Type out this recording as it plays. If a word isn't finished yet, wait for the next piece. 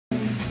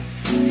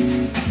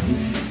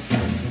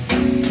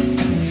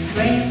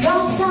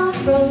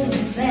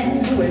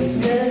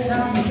Christmas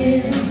on the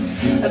kittens,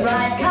 a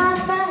bright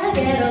copper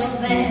ghetto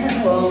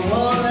van, warm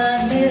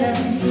woolen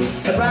mittens,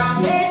 a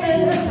brown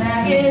paper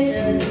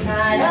packages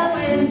tied up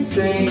with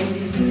string.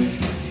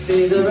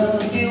 These are a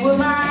few of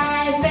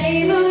my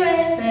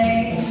favorite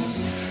things: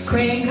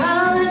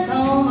 cream-colored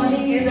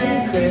ponies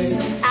and crisp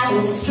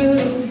apple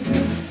strudel,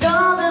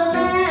 doorbells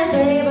and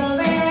sables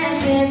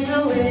and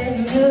schnitzel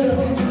with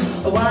noodles,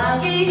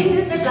 wild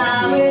geese that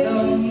fly with the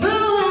moon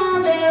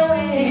on their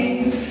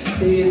wings.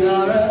 These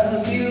are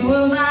a few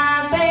of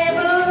my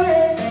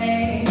favorite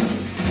things.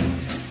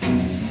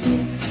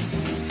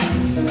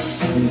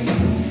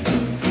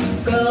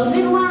 Girls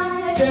in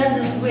white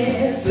dresses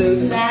with blue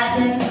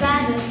satin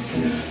sashes,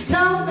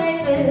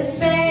 snowflakes that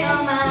stay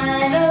on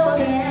my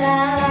nose and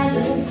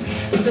eyelashes,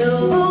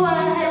 silver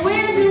white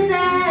winters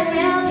that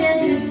melt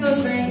into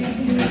spring.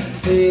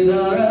 These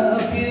are a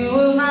few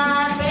of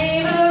my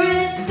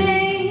favorite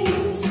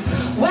things.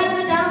 When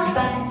the dog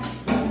bites,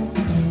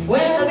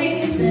 when the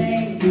bee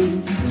stings,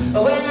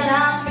 when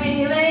I'm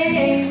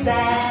feeling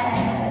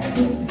sad,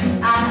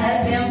 I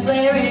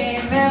simply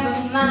remember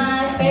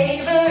my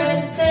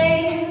favorite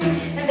things,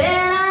 and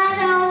then I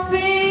don't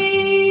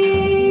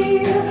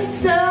feel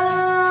so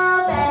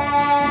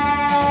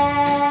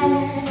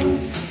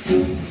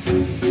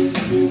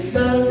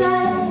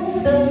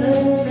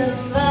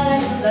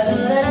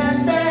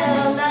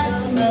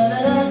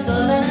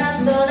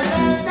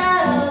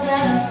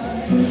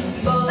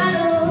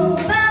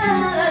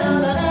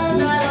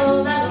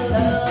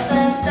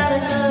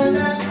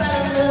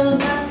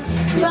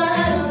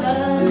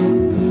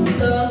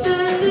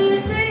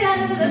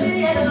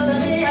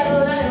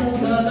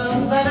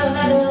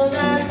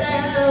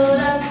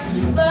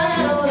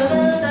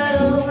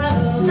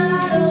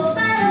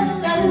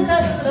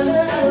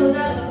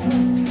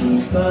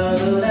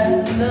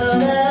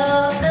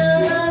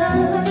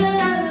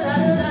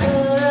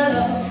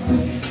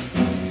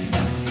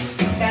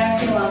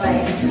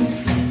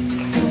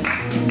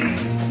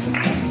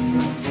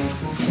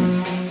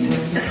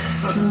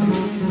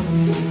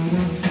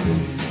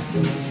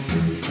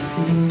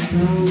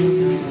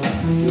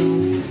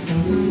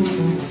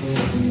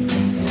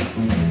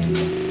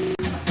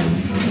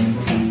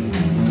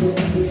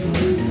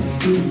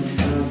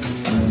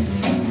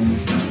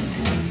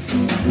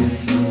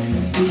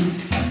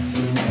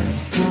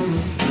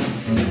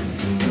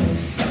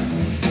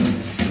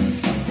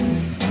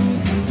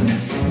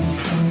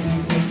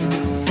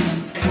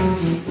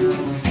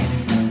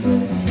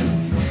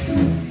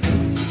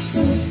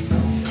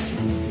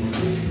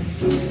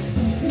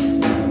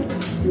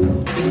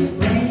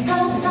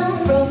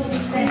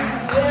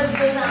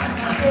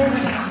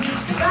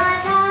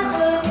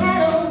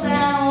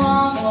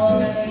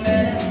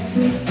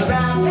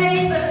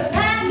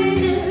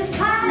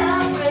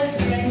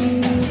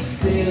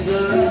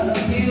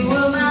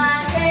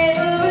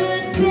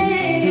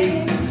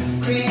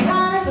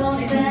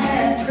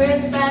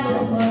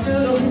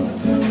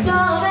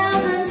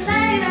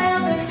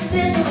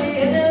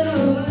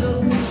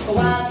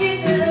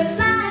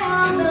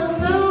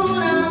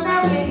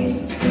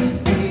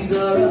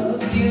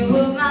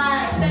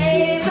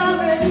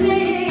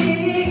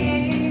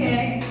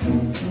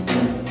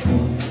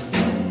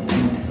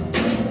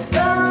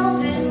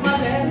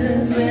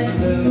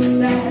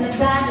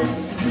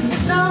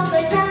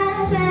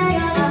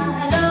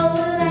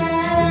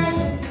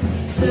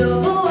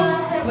silver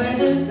white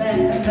winters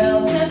that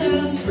melt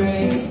into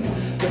spring.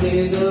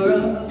 These are